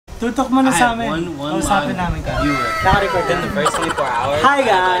Tutok mo na sa amin. Kausapin namin ka. Naka-record in the first 24 hours. Hi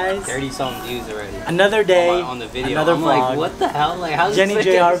guys! Like 30 some views already. Another day, on the video. another I'm vlog. like, what the hell? Like, how's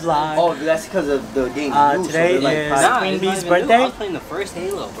JennyJaeR vlog. Oh, that's because of the game. Today is Queen Bee's birthday. I was playing the first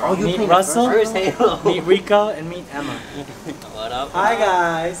Halo, bro. Oh, you Meet Russell, first Halo. meet Rico, and meet Emma. What up? Hi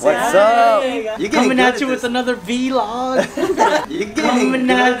guys! What's up? You're Coming at you with another vlog. Coming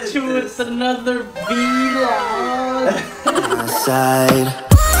at you with another vlog. Side.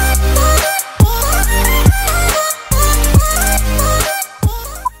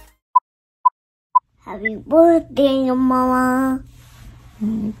 Happy birthday, Mama.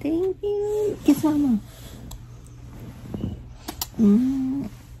 Thank you. Kisama.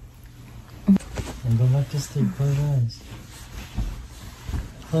 And go back to sleep. Close your eyes.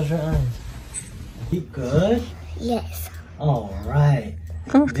 Close your eyes. You good? Yes. All right.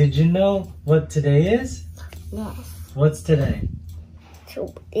 Did you know what today is? Yes. What's today?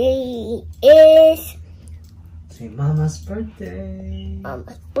 Today is Say Mama's birthday.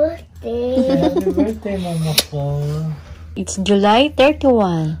 Mama's birthday. Happy birthday, Mama po. It's July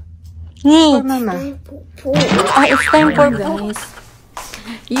 31. For Mama. It's time for guys.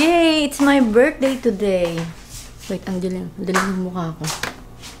 Yay! It's my birthday today. Wait, ang dilim ng mukha ko.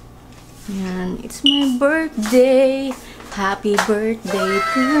 Yan. It's my birthday. Happy birthday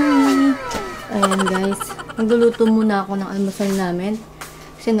to me. Ayan guys. Nagluluto muna ako ng almusal namin.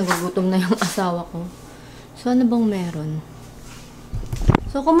 Kasi nagugutom na yung asawa ko. So, ano bang meron?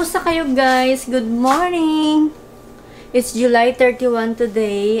 So, kumusta kayo guys? Good morning! It's July 31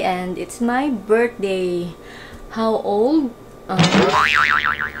 today and it's my birthday. How old?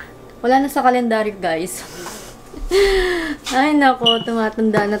 Wala na sa kalendaryo guys. Ay nako,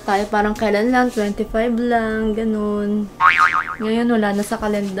 tumatanda na tayo. Parang kailan lang, 25 lang, ganun. Ngayon wala na sa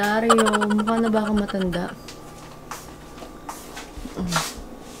kalendaryo. Mukha na ba ako matanda?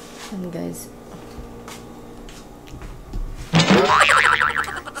 Yan guys.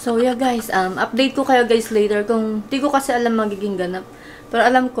 So yeah guys, update ko kayo guys later kung di ko kasi alam magiging ganap. Pero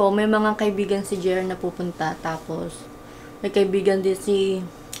alam ko may mga kaibigan si JennyJaeR na pupunta, tapos may kaibigan din si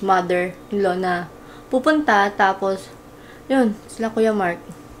mother-in-law na pupunta, tapos yun, sila Kuya Mark.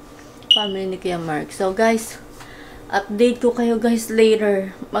 Family ni Kuya Mark. So guys, update ko kayo guys later.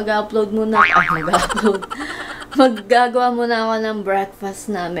 Mag-upload muna ako. Maggagawa muna ako ng breakfast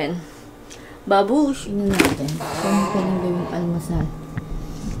namin. Babush! Ino natin. So, ano ka nang gawing almasal?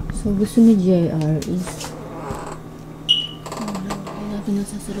 So, gusto ni JennyJaeR is kaya natin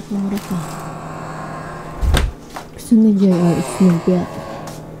nasasarap ng rep eh. Gusto ni JennyJaeR is lumpia.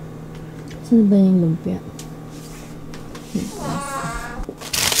 Saan ba yung lumpia?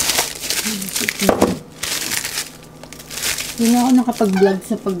 Hindi na ako nakapag-vlog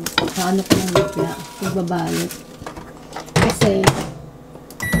sa pag-ano ko ng lumpia. Pagbabalot. Kasi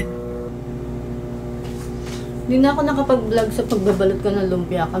hindi na ako nakapag-vlog sa pagbabalot ko ng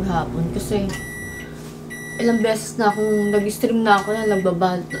lumpia kaghapon kasi ilang beses na akong nag-stream na ako na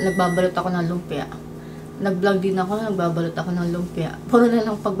nagbabalot ako ng lumpia. Nag-vlog din ako na nagbabalot ako ng lumpia. Puro na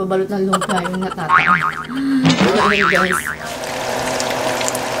lang pagbabalot ng lumpia yung natataan. So, guys.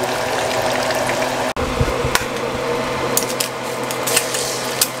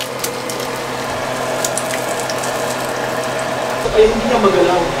 Ay, hindi niya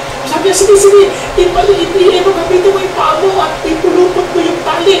magalaw. Sabi niya, sige, gamitin mo yung paa mo at ipulupot mo yung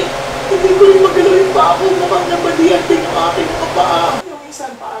tali. Hindi ko yung magalaw yung paa ko, mukhang nabalian din yung aking mga paa. Yung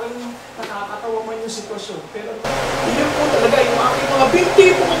minsan, parang nakakatawa man yung sitwasyon. Pero, yun po talaga yung aking mga binti,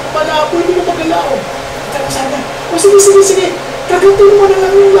 mga malabo, hindi ko magalaw. At sabi niya, sige, kagatin mo na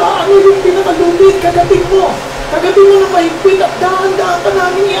lang yung pinakalupit, kagatin mo na mahigpit at dahan-dahan ka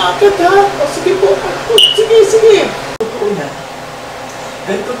namin iaakit, ha? O sige po, sige. Totoo na.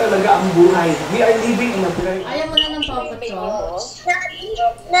 Ganito talaga ang buhay. We are living in a very... Ayaw mo na ng papacho?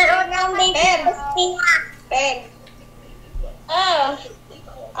 Naroon ang baby. Ben.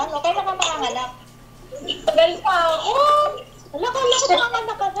 Ano? Kailan ka makanganak? Tagal pa ako. Wala ka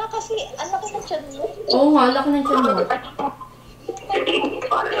makanganak ka na kasi anak ko ng tiyan mo. Oo nga, alak ng tiyan mo.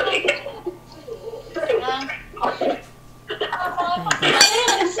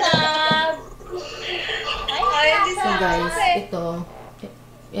 So guys, ito.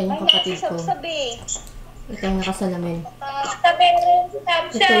 Yan yung kapatid ko. Ito yung nakasalamin.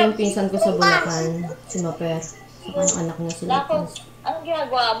 Ito yung pinsan ko sa Bulacan, si Maper. Saka yung anak niya si Lucas. Anong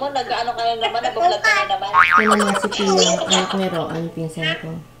ginagawa mo? Nag-ano ka na naman? Nag-vlog ka na naman? Ito naman si Pia, anak ni Roan, pinsan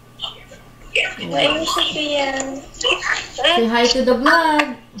ko. Ayun si Pia. Say hi to the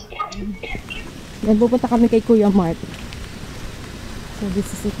vlog! Nagpupunta kami kay Kuya Mark. So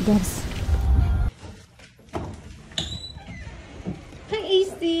this is it guys. Hi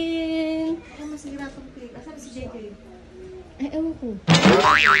AC! nasira tong cake. Asan si JJ? Ay, ewan ko.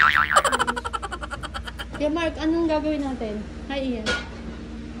 Yeah, Mark, anong gagawin natin? Hi, Ian.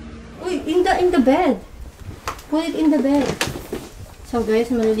 Uy, in the bed. Put it in the bed. So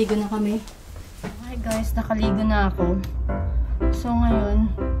guys, maliligo na kami. Okay guys, nakaligo na ako. So ngayon,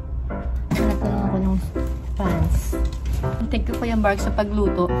 hanap na lang ako ng pants. Thank you Kuya Mark sa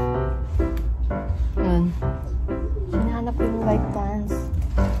pagluto. Yun. Hinahanap ko yung white pants.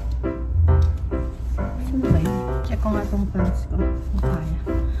 Saan ba yun? Check ko nga itong pants ko. Kaya.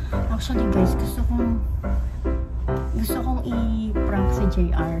 Actually guys, gusto kong i-prank si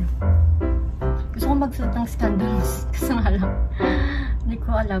JR. Gusto kong magsuot ng scandalous. Kasi nga lang, hindi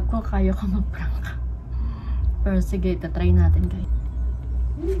ko alam kung kaya ko mag-prank. Pero sige, itatry natin guys.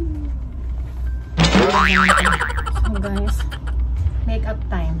 So guys, makeup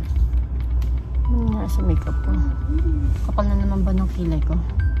time. Ano nga sa makeup ko? Kapal na naman ba ng kilay ko?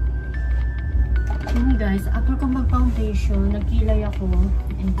 Yun guys, after ko mag-foundation, nagkilay ako.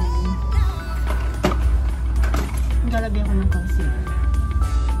 And then, naglalagyan ko ng concealer.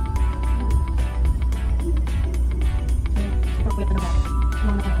 Super quick na ba?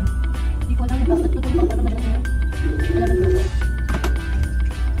 Mga nakaan. Hindi ko alam yung bakit ito yung bakit na alam mo.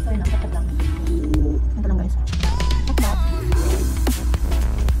 Sorry na, kapag lang. Ito lang guys. Kapag.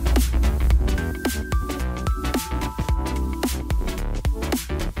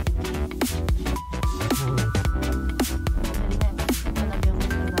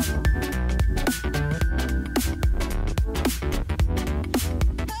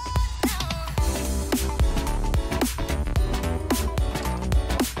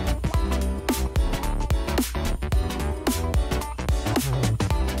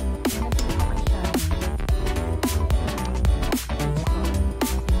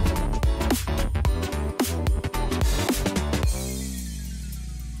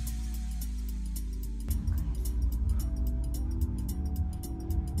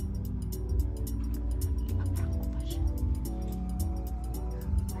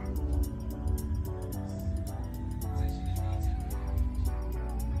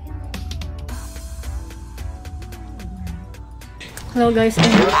 Hello guys,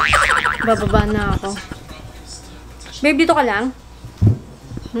 bababa na ako. Babe, dito ka lang?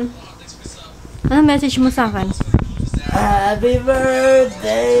 Ano message mo sa akin? Happy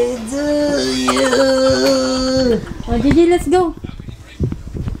birthday to you! Oh, Gigi, let's go!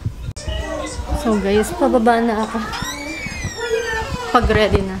 So guys, pababa na ako. Pag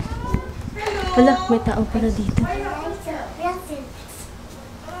ready na. Wala, may tao para dito.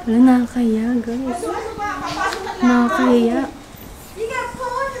 Wala, nakakaya guys. Nakakaya.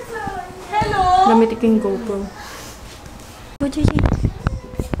 Gamit ko yung GoPro. Go, Gigi.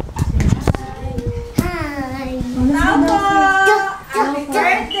 Hi. Happy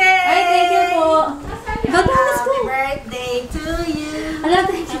birthday! Ay, thank you po. Go, let's go. Happy birthday to you! Ala,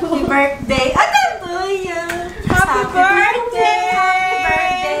 thank you. Happy birthday! Ano to you? Happy birthday! Happy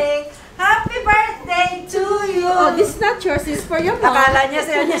birthday! Happy birthday to you! Oh, this is not yours. This is for your mom. Akala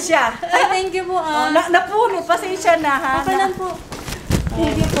niya siya. Ay, thank you po. Napuno, pasensya na ha. Okay lang po.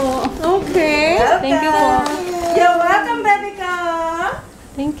 Thank you po. Okay. Thank you po. You're welcome, baby ka.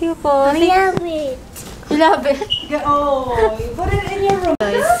 Thank you po. I love it. You love it? Oh, you put it in your room.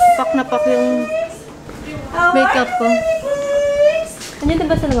 Guys, pak na pak yung makeup ko.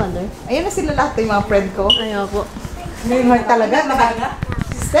 Andyan ba sa Wonder? Ayan na sila lahat yung mga friend ko. Ayaw po. Ngayon talaga.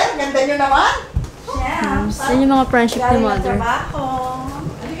 Sister, ganda nyo naman. Yan yung mga friendship ni Mother.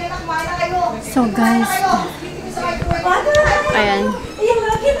 So guys, ayan.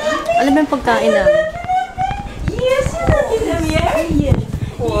 Alam mo yung pagkain namin? Yes, yes.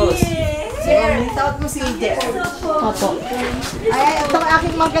 Tawag mo si Ije. Opo. Ay, ito ang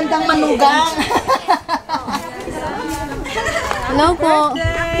aking magandang manugang. Hello po.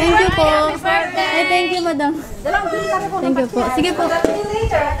 Thank you po. Ay, thank you, madam. Thank you po. Sige po. See you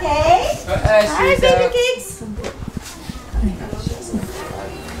later, okay? Hi, baby cakes.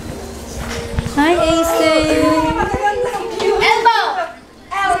 Hi, Ace. Elbow!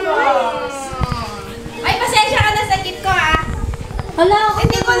 Ay, pasensya ka na sa gift ko, ha? Hala,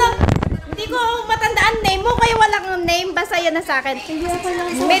 Hindi ko matandaan name mo, kaya walang name, basta yan na sa akin.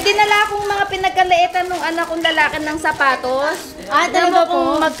 May dinala akong mga pinagkalaitan ng anak kong lalaki ng sapatos. talaga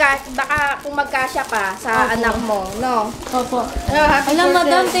po? Baka kung magkasya pa sa anak mo, no? Opo. Happy Alam,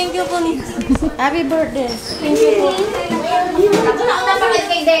 birthday. madam, thank you po. Happy birthday. Thank you po. Nauna pa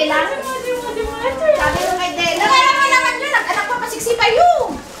kay Dela? Sabi ko kay Dela, kaya mo naman yun, nag-anak pa pasiksi pa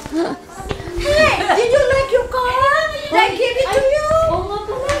yun. Hey, did you like your car? Did I give it to you? Oo nga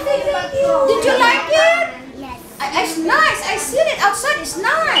po. Did you like it? Yes. Ay, It's nice. I seen it outside. It's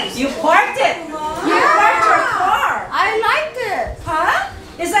nice. You parked it. You parked your car. I like it. Huh?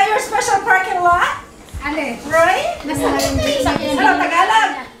 Is that your special parking lot? Ale. Right? Ano,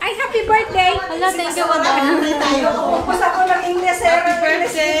 Tagalog? Ay, happy birthday. Hala, thank you, madam. Gusto ko ng English, sir. Happy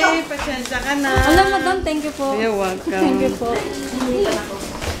birthday! Pasensya ka na. Hala, madam, thank you po. You're welcome. Thank you po.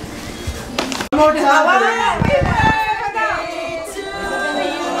 More time.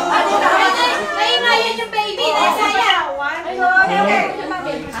 Ngayon yung baby. Nasaya.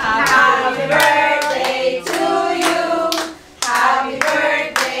 Happy birthday to you. Happy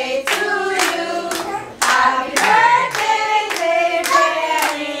birthday to you. Happy birthday, dear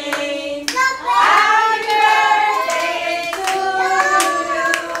Jenny. Happy birthday to you.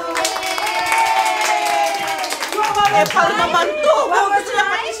 Epal naman to! Baka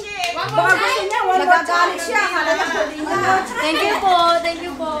gusto niya, magagalit siya. Thank you po. Thank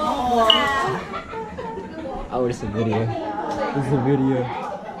you po. Oh, it's a video. It's a video.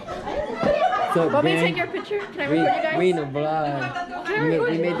 So, Want me to take your picture? Can I record you guys? we in a vlog.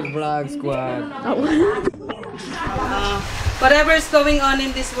 We made the vlog squad. Whatever is going on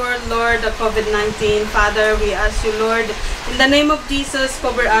in this world, Lord, the COVID-19, Father, we ask you, Lord, in the name of Jesus,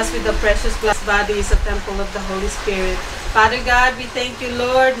 cover us with the precious blood bodies, a temple of the Holy Spirit. Father God, we thank you,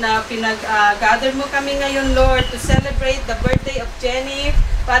 Lord, na pinag-gather mo kami ngayon, Lord, to celebrate the birthday of Jenny.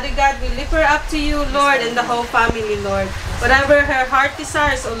 Father God, we lift her up to you, Lord, and the whole family, Lord. Whatever her heart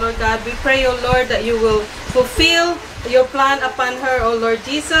desires, O Lord God, we pray, O Lord, that you will fulfill your plan upon her, O Lord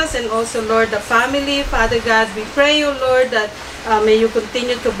Jesus, and also, Lord, the family. Father God, we pray, O Lord, that may you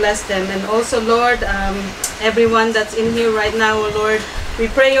continue to bless them. And also, Lord, everyone that's in here right now, O Lord, we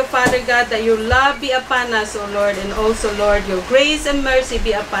pray, O Father God, that your love be upon us, O Lord, and also, Lord, your grace and mercy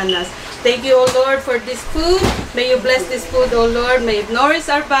be upon us. Thank you, O Lord, for this food. May you bless this food, O Lord. May it nourish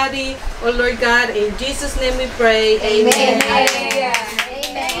our body, O Lord God. In Jesus' name we pray. Amen.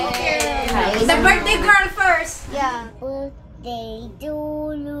 The birthday girl first. Yeah. Birthday to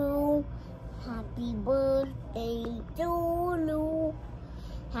you. Happy birthday to you.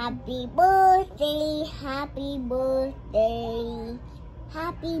 Happy birthday, happy birthday.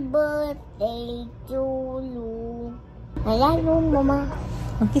 Happy birthday to you. Malayo, mama.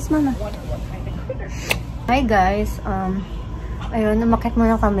 Kiss mama. Hi guys, ayun, umakit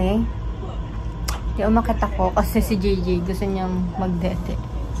muna kami. Di umakit ako kasi si JJ gusto niyang magdete.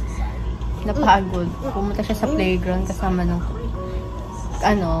 Napagod. Pumunta siya sa playground kasama ng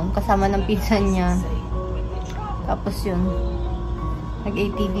kasama ng pinsan niya. Tapos yun,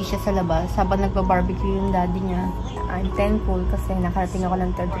 nag-ATV siya sa labas habang nagba-barbecue yung daddy niya. I'm thankful kasi nakarating ako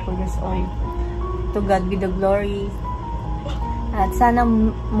ng 34 years old. To God be the glory. At sana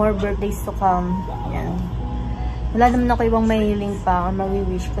more birthdays to come. Yan. Wala naman ako ibang mahiling pa o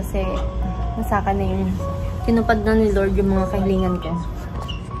mawi-wish kasi nasa akin na yung tinupad na ni Lord yung mga kahilingan ko.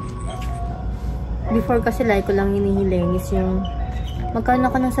 Before kasi like ko lang hinihiling is yung magkaroon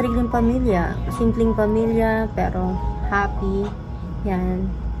ako ng sariling pamilya. Simpleng pamilya pero happy.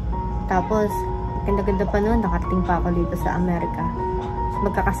 Yan. Tapos ganda-ganda pa noon, nakarating pa ako dito sa Amerika. So,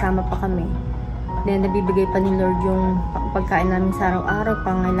 magkakasama pa kami. Then, nabibigay pa ni Lord yung pagkain namin sa araw-araw,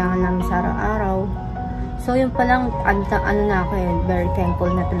 pangailangan namin sa araw-araw. So, yun pa lang, ano na ako eh, very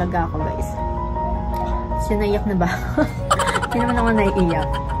thankful na talaga ako, guys. So, naiyak na ba? Hindi naman ako naiiyak.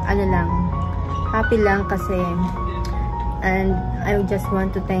 Ano lang, happy lang kasi, and I just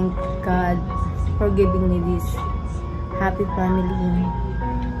want to thank God for giving me this happy family.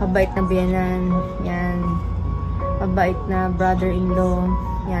 Mabait na biyanan, yan. Mabait na brother-in-law,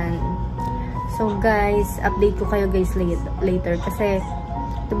 yan. So guys, update ko kayo guys later kasi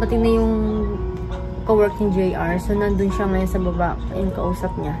dumating na yung co-working JR. So nandun siya ngayon sa baba, yung kausap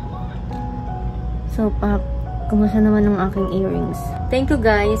niya. So kumusta naman ng aking earrings? Thank you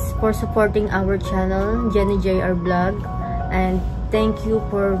guys for supporting our channel, JennyJaeR vlog, and thank you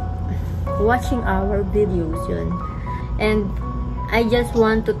for watching our videos yun. And I just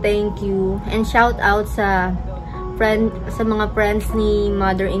want to thank you and shout out sa mga friends ni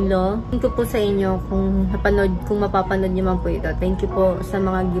mother-in-law. Thank you po sa inyo kung mapapanood niyo man po ito. Thank you po sa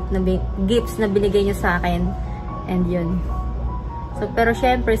mga gifts na binigay niyo sa akin. And yun. So, pero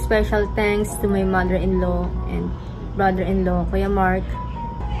syempre, special thanks to my mother-in-law and brother-in-law, Kuya Mark.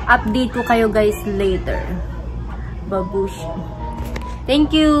 Update ko kayo guys later. Babush.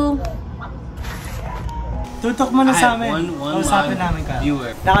 Thank you! tutok mo na I sa had amin. one Kausapin live namin ka.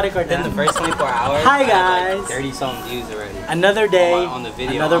 viewer. Naka-record Within na. the first 24 hours. Hi, I had guys. like 30 something views already. Another day, on the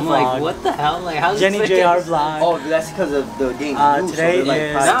video. another I'm vlog. like, what the hell? Like, how's JennyJaeR vlog. Oh, that's because of the game. Today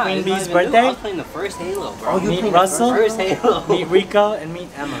is Queen Bee's birthday. I was playing the first Halo, bro. Oh, you Meet playing Russell, first Halo. meet Rico, and meet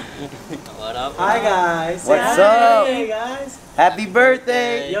Emma. What up? Hi guys. What's Say up? Hey guys. Happy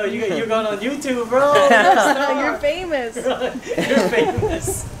birthday! Yo, you're going on YouTube, bro. You're famous. You're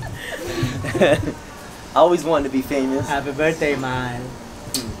famous. I always wanted to be famous. Happy birthday, man.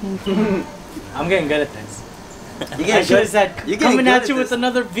 I'm getting good at this. You I should have said, You're getting coming good at at you with this.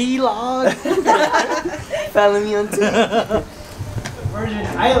 another vlog. Follow me on Twitter. Virgin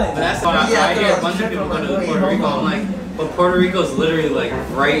Islands. That's why I hear a bunch of people go to Puerto Rico. I'm like, but Puerto Rico's literally like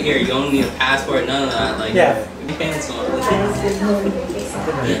right here. You don't need a passport, none of that. Like, Yeah. you can't so.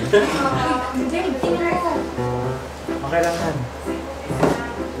 Okay lang yan.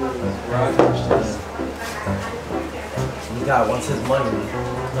 You God wants his money.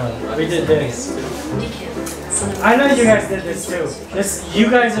 No, we did this. I know you guys did this too. You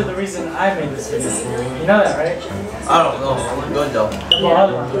guys are the reason I made this video. You know that, right? I don't know. I'm good though.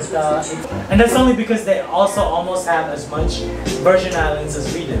 And that's only because they also almost have as much Virgin Islands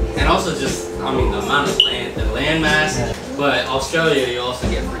as we do. And also just, I mean, the amount of land, the land mass. But Australia, you also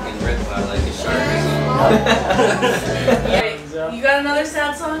get freaking ripped by like a shark or something. You got another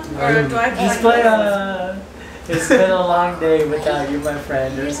sad song? Or do I have Just play It's been a long day without you, my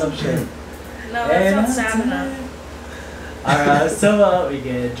friend, or some shit. No, that's not sad enough. Alright, so what? We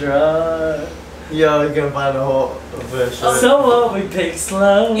get drunk. Yo, you can find the whole version. So what? We pick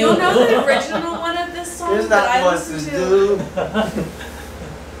slow. You'll know the original one of this song There's that not I much listened to to. do.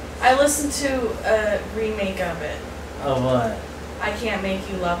 I listened to a remake of it. Oh, what? I Can't Make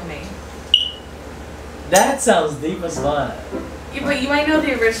You Love Me. That sounds deep as fuck. Yeah, but you might know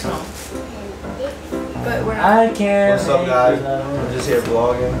the original. But we're not. I can't. What's up, make guys? you love me. I'm just here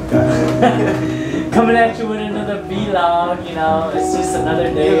vlogging. Coming at you with another vlog, you know, it's just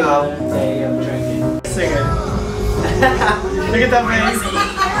another day, You know. another day of drinking. Sing it. Look at that face.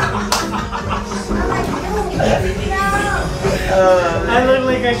 I look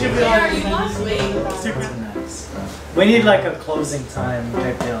like I should be like super nice. We need like a closing time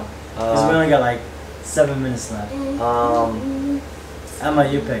type deal. Because we only got like 7 minutes left. Emma,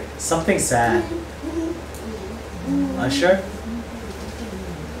 you pick. Something sad. Sure?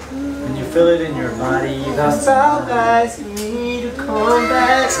 When you feel it in your body, you Now stop asking me to come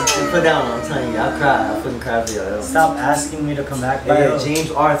back. Put down, I'm telling you, I'll cry. I couldn't cry for you. stop asking me to come back. Hey, James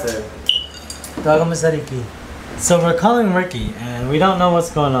Arthur. So we're calling Ricky, and we don't know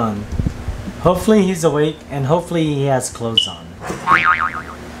what's going on. Hopefully he's awake, and hopefully he has clothes on.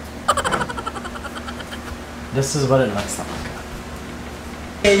 This is what it looks like.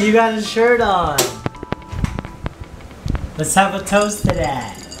 Hey, you got a shirt on. Let's have a toast to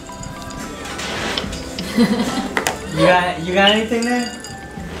that. you got anything there?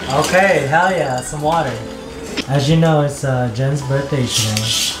 Okay, hell yeah, some water. As you know, it's Jen's birthday today.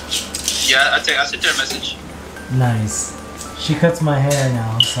 Yeah, I sent her a message. Nice. She cuts my hair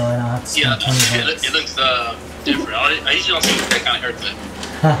now, so I don't have to spend Yeah, 20 bucks. it looks different. I usually don't see that kind of haircut.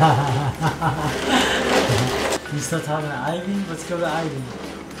 You still talking to Ivy? Let's go to Ivy.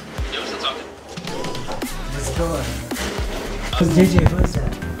 Yeah, we're still talking. Let's go. Who's DJ? Who is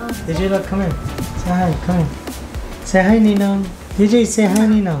that? DJ, look, come here. Say hi, come here. Say hi, Ninong. DJ, say hi,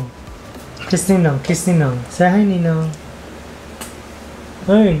 Ninong. Kiss Ninong, kiss Ninong. Say hi, Ninong.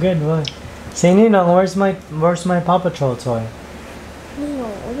 Very good boy. Say Ninong, where's my Paw Patrol toy? No,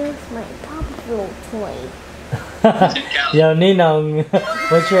 where's my Paw Patrol toy? Yo, Ninong,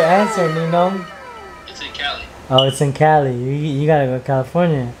 what's your answer, Ninong? It's in Cali. Oh, it's in Cali. You gotta go to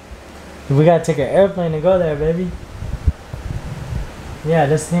California. We gotta take an airplane to go there, baby. Yeah,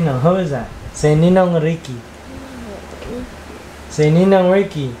 that's Ninong. Who is that? Say Ninong Ricky. Say Ninong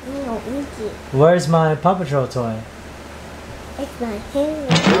Ricky. No, Ricky. Where's my Paw Patrol toy? It's my hair.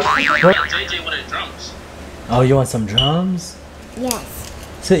 JJ wanted drums. Oh, you want some drums? Yes.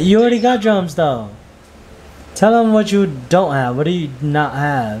 So you already got drums though. Tell them what you don't have. What do you not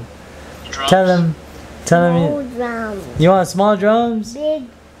have? Drums. Tell them. Small drums. You want small drums? Big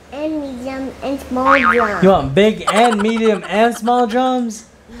and medium and small drums. You want big and medium and small drums?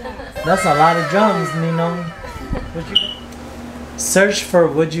 That's a lot of drums, Nino. Search for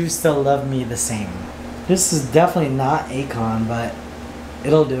Would You Still Love Me the Same. This is definitely not Akon, but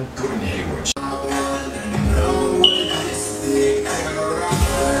it'll do.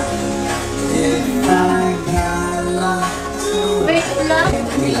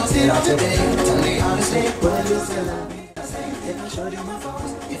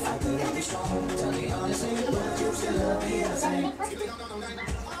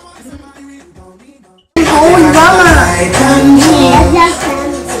 Oh, mama!